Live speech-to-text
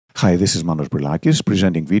Hi, this is Manos Brilakis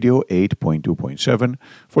presenting video 8.2.7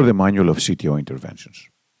 for the Manual of CTO Interventions.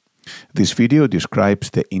 This video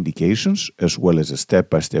describes the indications as well as a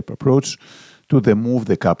step-by-step approach to the move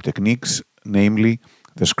the cap techniques, namely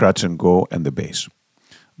the scratch and go and the base.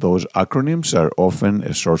 Those acronyms are often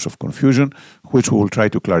a source of confusion, which we will try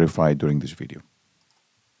to clarify during this video.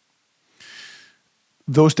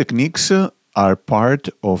 Those techniques are part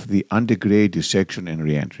of the undergrade dissection and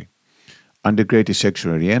reentry. Undergrade dissection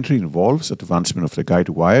and reentry involves advancement of the guide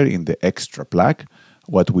wire in the extraplaque,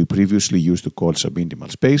 what we previously used to call subintimal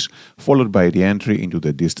space, followed by reentry into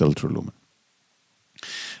the distal true lumen.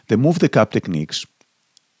 The move the cap techniques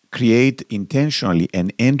create intentionally an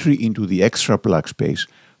entry into the extraplaque space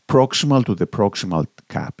proximal to the proximal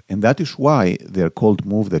cap, and that is why they are called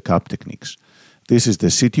move the cap techniques. This is the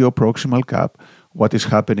CTO proximal cap. What is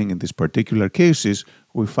happening in this particular case is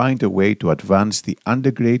we find a way to advance the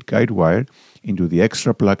undergrade guide wire into the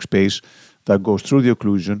extraplaque space that goes through the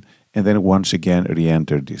occlusion and then once again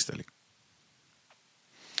re-enter distally.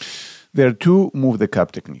 There are two move the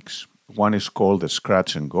cap techniques. One is called the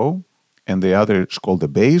scratch and go, and the other is called the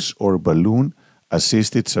base or balloon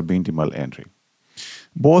assisted subintimal entry.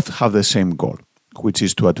 Both have the same goal, which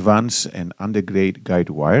is to advance an undergrade guide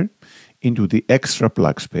wire into the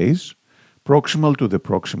extraplaque space proximal to the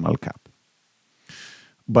proximal cap.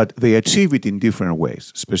 But they achieve it in different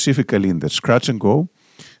ways. Specifically in the scratch and go,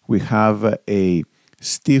 we have a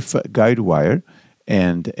stiff guide wire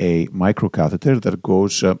and a microcatheter that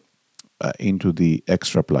goes into the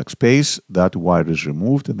extraplaque space. That wire is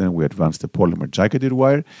removed, and then we advance the polymer-jacketed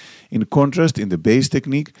wire. In contrast, in the base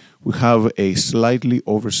technique, we have a slightly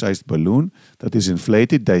oversized balloon that is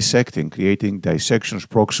inflated, dissecting, creating dissections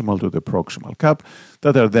proximal to the proximal cap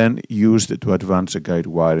that are then used to advance a guide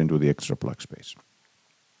wire into the extraplaque space.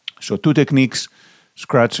 So two techniques,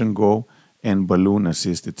 scratch and go and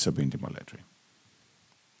balloon-assisted subintimal entry.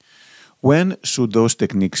 When should those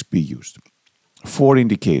techniques be used? 4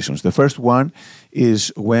 indications. The first one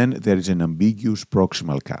is when there is an ambiguous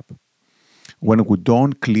proximal cap. When we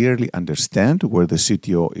don't clearly understand where the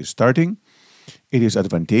CTO is starting, it is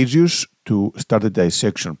advantageous to start the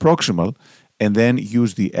dissection proximal and then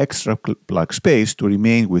use the extraplaque space to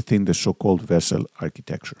remain within the so-called vessel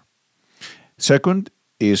architecture. Second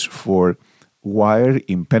is for wire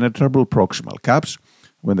impenetrable proximal caps,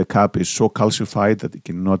 when the cap is so calcified that it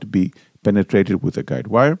cannot be penetrated with a guide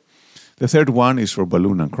wire. The third one is for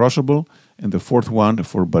balloon uncrossable, and the fourth one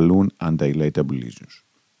for balloon undilatable lesions.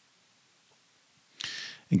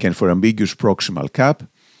 Again, for ambiguous proximal cap,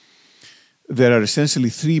 there are essentially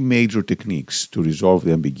 3 major techniques to resolve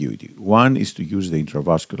the ambiguity. One is to use the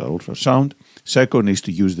intravascular ultrasound, second is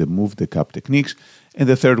to use the move the cap techniques, and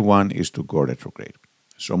the third one is to go retrograde.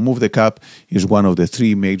 So move the cap is one of the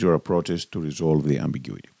 3 major approaches to resolve the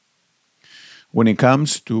ambiguity. When it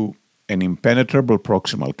comes to an impenetrable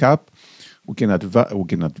proximal cap, we can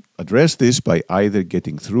address this by either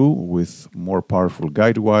getting through with more powerful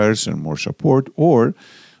guide wires and more support, or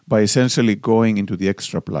by essentially going into the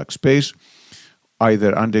extraplaque space,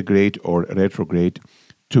 either undergrade or retrograde,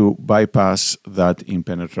 to bypass that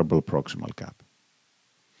impenetrable proximal cap.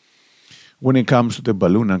 When it comes to the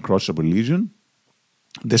balloon uncrossable lesion,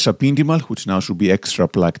 the subintimal, which now should be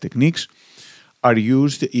extraplaque techniques, are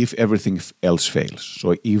used if everything else fails.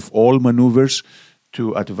 So if all maneuvers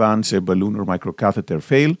to advance a balloon or microcatheter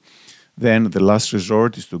fail, then the last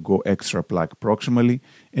resort is to go extraplaque proximally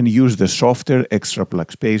and use the softer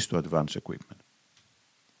extraplaque space to advance equipment.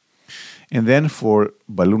 And then for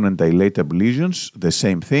balloon undilatable lesions, the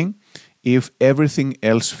same thing. If everything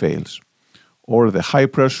else fails, or the high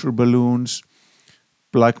pressure balloons,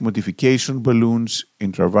 plaque modification balloons,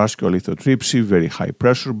 intravascular lithotripsy, very high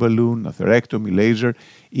pressure balloon, atherectomy, laser,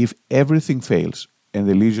 if everything fails and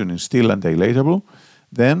the lesion is still undilatable,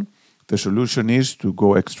 then the solution is to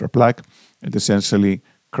go extraplaque and essentially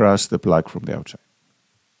crush the plaque from the outside.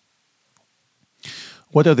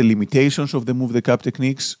 What are the limitations of the move the cap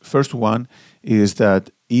techniques? First one is that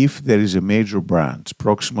if there is a major branch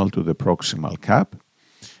proximal to the proximal cap,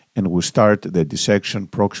 and we start the dissection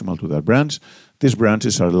proximal to that branch, these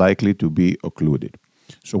branches are likely to be occluded.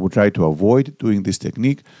 So we try to avoid doing this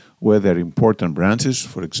technique where there are important branches,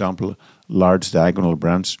 for example, large diagonal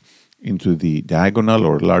branch into the diagonal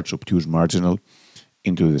or large obtuse marginal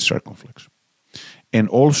into the circumflex. And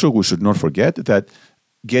also we should not forget that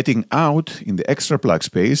getting out in the extraplaque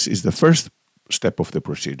space is the first step of the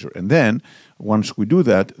procedure. And then once we do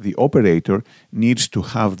that, the operator needs to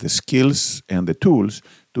have the skills and the tools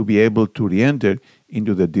to be able to re-enter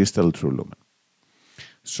into the distal true lumen.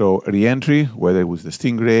 So re-entry, whether with the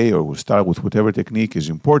Stingray or we start with whatever technique, is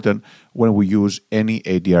important when we use any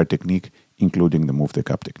ADR technique, including the move the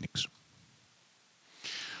cap techniques.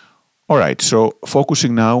 All right, so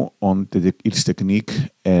focusing now on each technique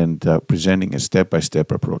and presenting a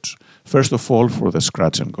step-by-step approach. First of all, for the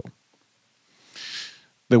scratch and go.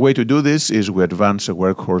 The way to do this is we advance a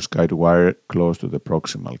workhorse guide wire close to the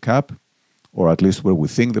proximal cap, or at least where we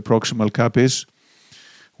think the proximal cap is.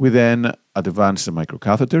 We then advance the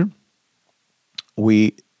microcatheter.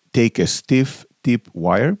 We take a stiff tip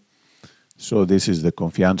wire. So this is the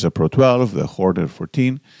Confianza Pro 12, the Horner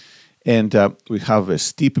 14. And we have a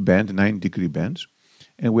steep bend, 9-degree bends.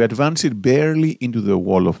 And we advance it barely into the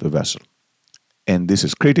wall of the vessel. And this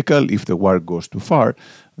is critical. If the wire goes too far,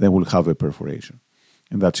 then we'll have a perforation.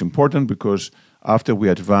 And that's important because after we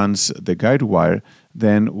advance the guide wire,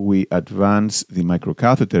 then we advance the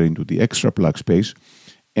microcatheter into the extraplaque space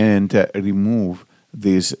and remove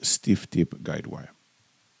this stiff tip guide wire.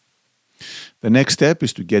 The next step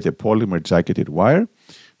is to get a polymer-jacketed wire,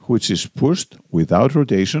 which is pushed without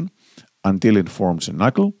rotation until it forms a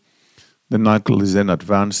knuckle. The knuckle is then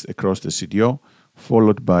advanced across the CTO,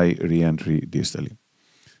 followed by re-entry distally.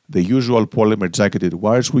 The usual polymer-jacketed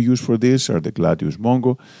wires we use for this are the Gladius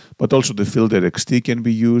Mongo, but also the Filter XT can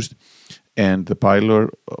be used, and the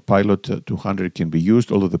Pilot 200 can be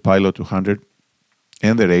used, although the Pilot 200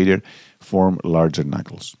 and the Raider form larger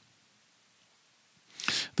knuckles.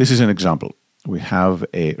 This is an example. We have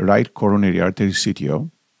a right coronary artery CTO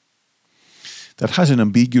that has an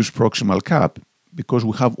ambiguous proximal cap because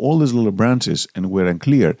we have all these little branches and we're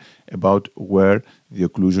unclear about where the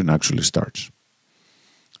occlusion actually starts.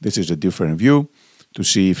 This is a different view to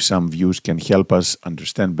see if some views can help us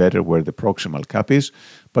understand better where the proximal cap is.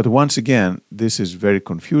 But once again, this is very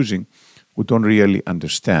confusing. We don't really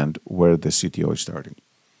understand where the CTO is starting.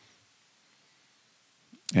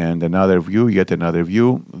 And another view, yet another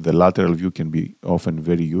view. The lateral view can be often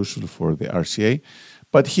very useful for the RCA.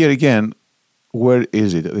 But here again, where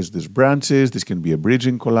is it? There's these branches. This can be a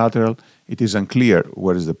bridging collateral. It is unclear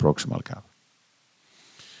where is the proximal cap.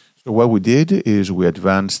 So what we did is we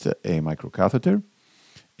advanced a microcatheter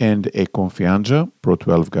and a Confianza Pro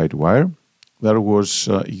 12 guide wire that was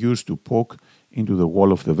used to poke into the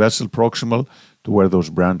wall of the vessel proximal to where those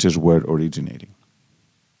branches were originating.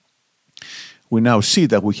 We now see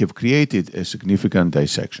that we have created a significant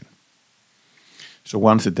dissection. So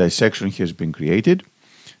once the dissection has been created,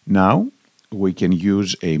 now we can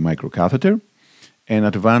use a microcatheter and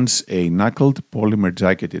advance a knuckled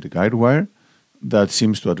polymer-jacketed guide wire that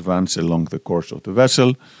seems to advance along the course of the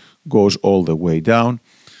vessel, goes all the way down,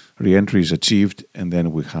 re-entry is achieved, and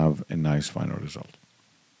then we have a nice final result.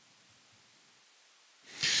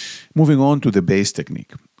 Moving on to the base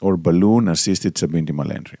technique, or balloon-assisted subintimal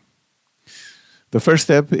entry. The first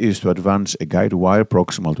step is to advance a guide wire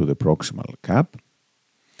proximal to the proximal cap.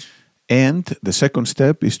 And the second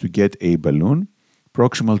step is to get a balloon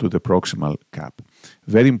proximal to the proximal cap.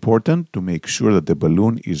 Very important to make sure that the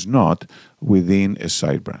balloon is not within a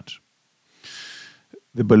side branch.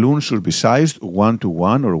 The balloon should be sized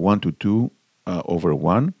 1:1 or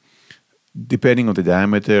 1:2/1, depending on the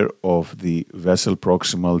diameter of the vessel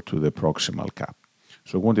proximal to the proximal cap.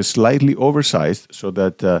 So we want it slightly oversized so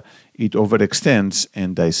that it overextends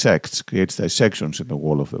and dissects, creates dissections in the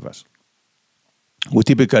wall of the vessel. We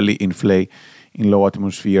typically inflate in low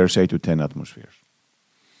atmospheres, 8 to 10 atmospheres.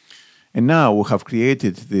 And now we have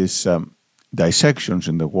created these dissections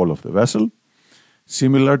in the wall of the vessel,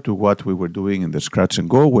 similar to what we were doing in the scratch and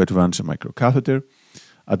go. We advance a microcatheter,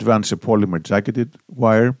 advance a polymer-jacketed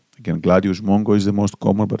wire. Again, Gladius Mongo is the most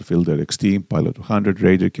common, but Filter XT, Pilot 200,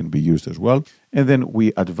 Raider can be used as well. And then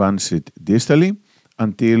we advance it distally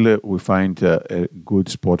until we find a good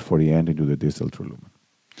spot for the end into the distal true lumen.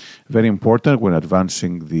 Very important when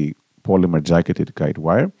advancing the polymer-jacketed guide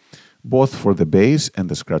wire, both for the base and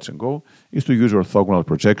the scratch and go, is to use orthogonal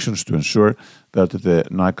projections to ensure that the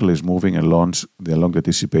knuckle is moving along the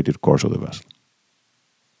anticipated course of the vessel.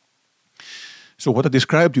 So what I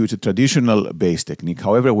described to you is a traditional base technique.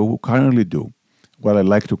 However, what we currently do, what I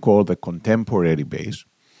like to call the contemporary base,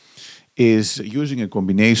 is using a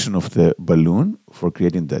combination of the balloon for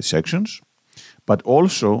creating dissections, but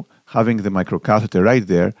also having the microcatheter right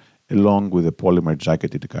there along with the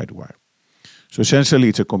polymer-jacketed guide wire. So essentially,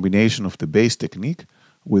 it's a combination of the base technique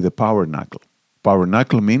with a power knuckle. Power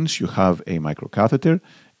knuckle means you have a microcatheter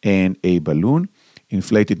and a balloon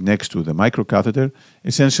inflated next to the microcatheter,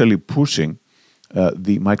 essentially pushing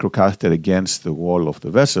the microcatheter against the wall of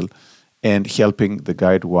the vessel and helping the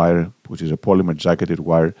guide wire, which is a polymer-jacketed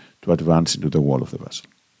wire, to advance into the wall of the vessel.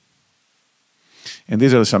 And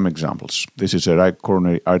these are some examples. This is a right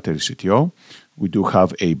coronary artery CTO. We do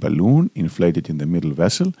have a balloon inflated in the middle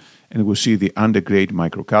vessel, and we see the undergrade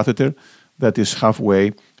microcatheter that is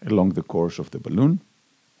halfway along the course of the balloon.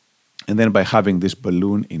 And then by having this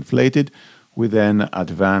balloon inflated, we then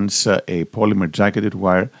advance a polymer-jacketed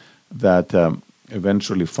wire that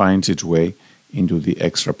eventually finds its way into the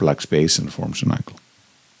extraplaque space and forms a knuckle.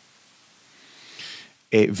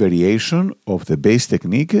 A variation of the base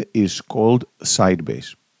technique is called side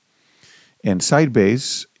base. And side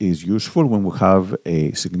base is useful when we have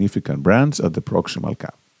a significant branch at the proximal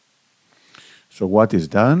cap. So what is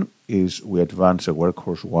done is we advance a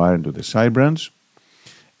workhorse wire into the side branch,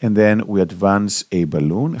 and then we advance a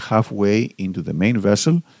balloon halfway into the main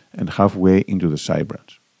vessel and halfway into the side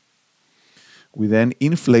branch. We then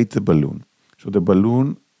inflate the balloon. So the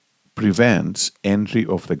balloon prevents entry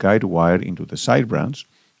of the guide wire into the side branch,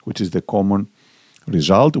 which is the common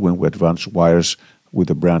result when we advance wires with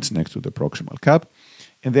the branch next to the proximal cap.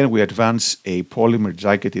 And then we advance a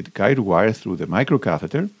polymer-jacketed guide wire through the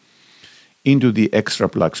microcatheter into the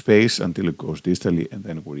extraplaque space until it goes distally, and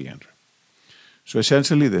then we re-enter. So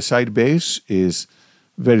essentially, the side base is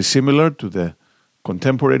very similar to the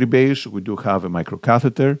contemporary base. We do have a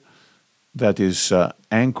microcatheter that is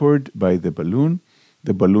anchored by the balloon.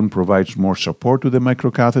 The balloon provides more support to the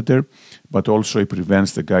microcatheter, but also it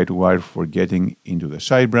prevents the guide wire from getting into the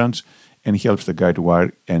side branch and helps the guide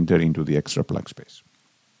wire enter into the extraplaque space.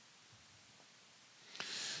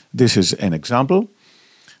 This is an example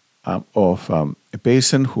of a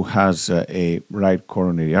patient who has a right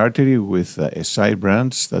coronary artery with a side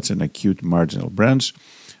branch that's an acute marginal branch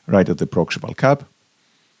right at the proximal cap.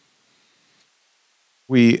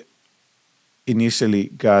 We initially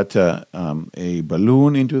got a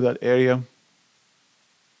balloon into that area.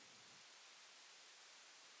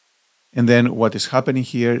 And then what is happening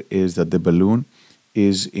here is that the balloon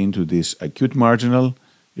is into this acute marginal,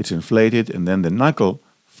 it's inflated, and then the knuckle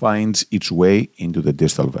finds its way into the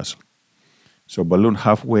distal vessel. So balloon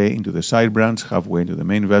halfway into the side branch, halfway into the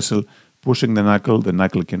main vessel, pushing the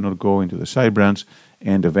knuckle cannot go into the side branch,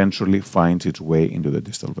 and eventually finds its way into the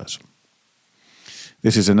distal vessel.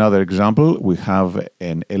 This is another example. We have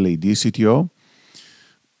an LAD CTO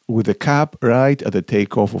with a cap right at the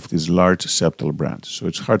takeoff of this large septal branch. So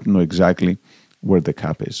it's hard to know exactly where the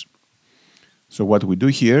cap is. So what we do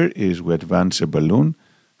here is we advance a balloon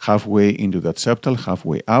halfway into that septal,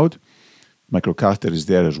 halfway out. Microcatheter is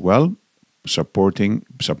there as well,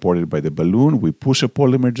 supported by the balloon. We push a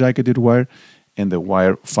polymer-jacketed wire, and the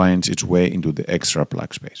wire finds its way into the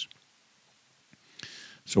extraplaque space.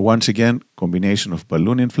 So once again, combination of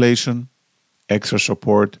balloon inflation, extra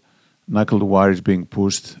support, knuckle wire is being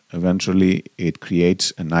pushed. Eventually, it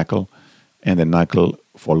creates a knuckle, and the knuckle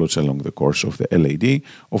follows along the course of the LAD.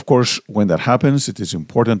 Of course, when that happens, it is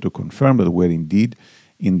important to confirm that we're indeed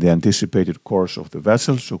in the anticipated course of the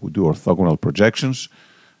vessel. So we do orthogonal projections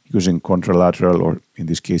using contralateral, or in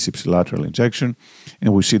this case, ipsilateral injection.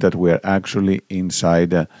 And we see that we are actually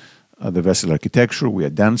inside the vessel architecture. We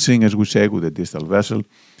are dancing, as we say, with the distal vessel,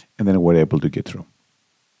 and then we're able to get through.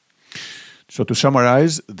 So to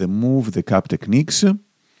summarize, the move the cap techniques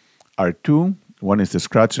are two. One is the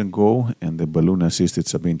scratch and go and the balloon-assisted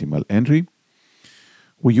subintimal entry.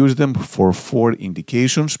 We use them for 4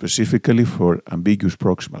 indications, specifically for ambiguous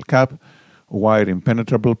proximal cap, wire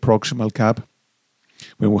impenetrable proximal cap,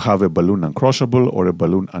 when we have a balloon uncrossable or a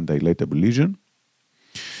balloon undilatable lesion.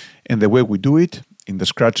 And the way we do it, in the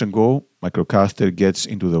scratch and go, microcatheter gets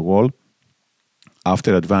into the wall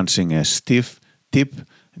after advancing a stiff tip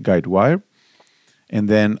guide wire. And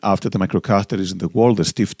then after the microcatheter is in the wall, the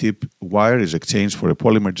stiff tip wire is exchanged for a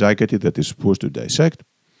polymer-jacketed that is supposed to dissect.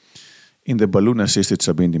 In the balloon-assisted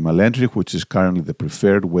subintimal entry, which is currently the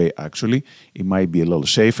preferred way actually, it might be a little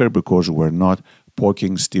safer because we're not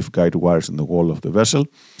poking stiff guide wires in the wall of the vessel.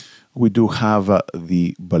 We do have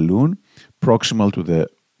the balloon proximal to the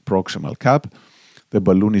proximal cap. The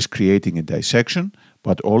balloon is creating a dissection,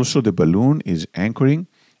 but also the balloon is anchoring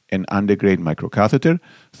an undergrade microcatheter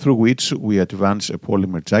through which we advance a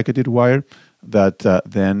polymer-jacketed wire that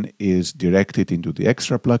then is directed into the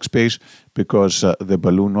extraplaque space because the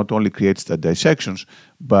balloon not only creates the dissections,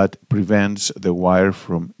 but prevents the wire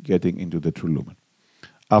from getting into the true lumen.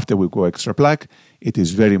 After we go extraplaque, it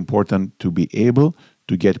is very important to be able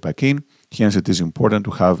to get back in. Hence, it is important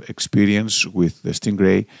to have experience with the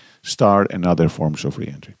Stingray, STAR, and other forms of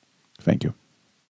reentry. Thank you.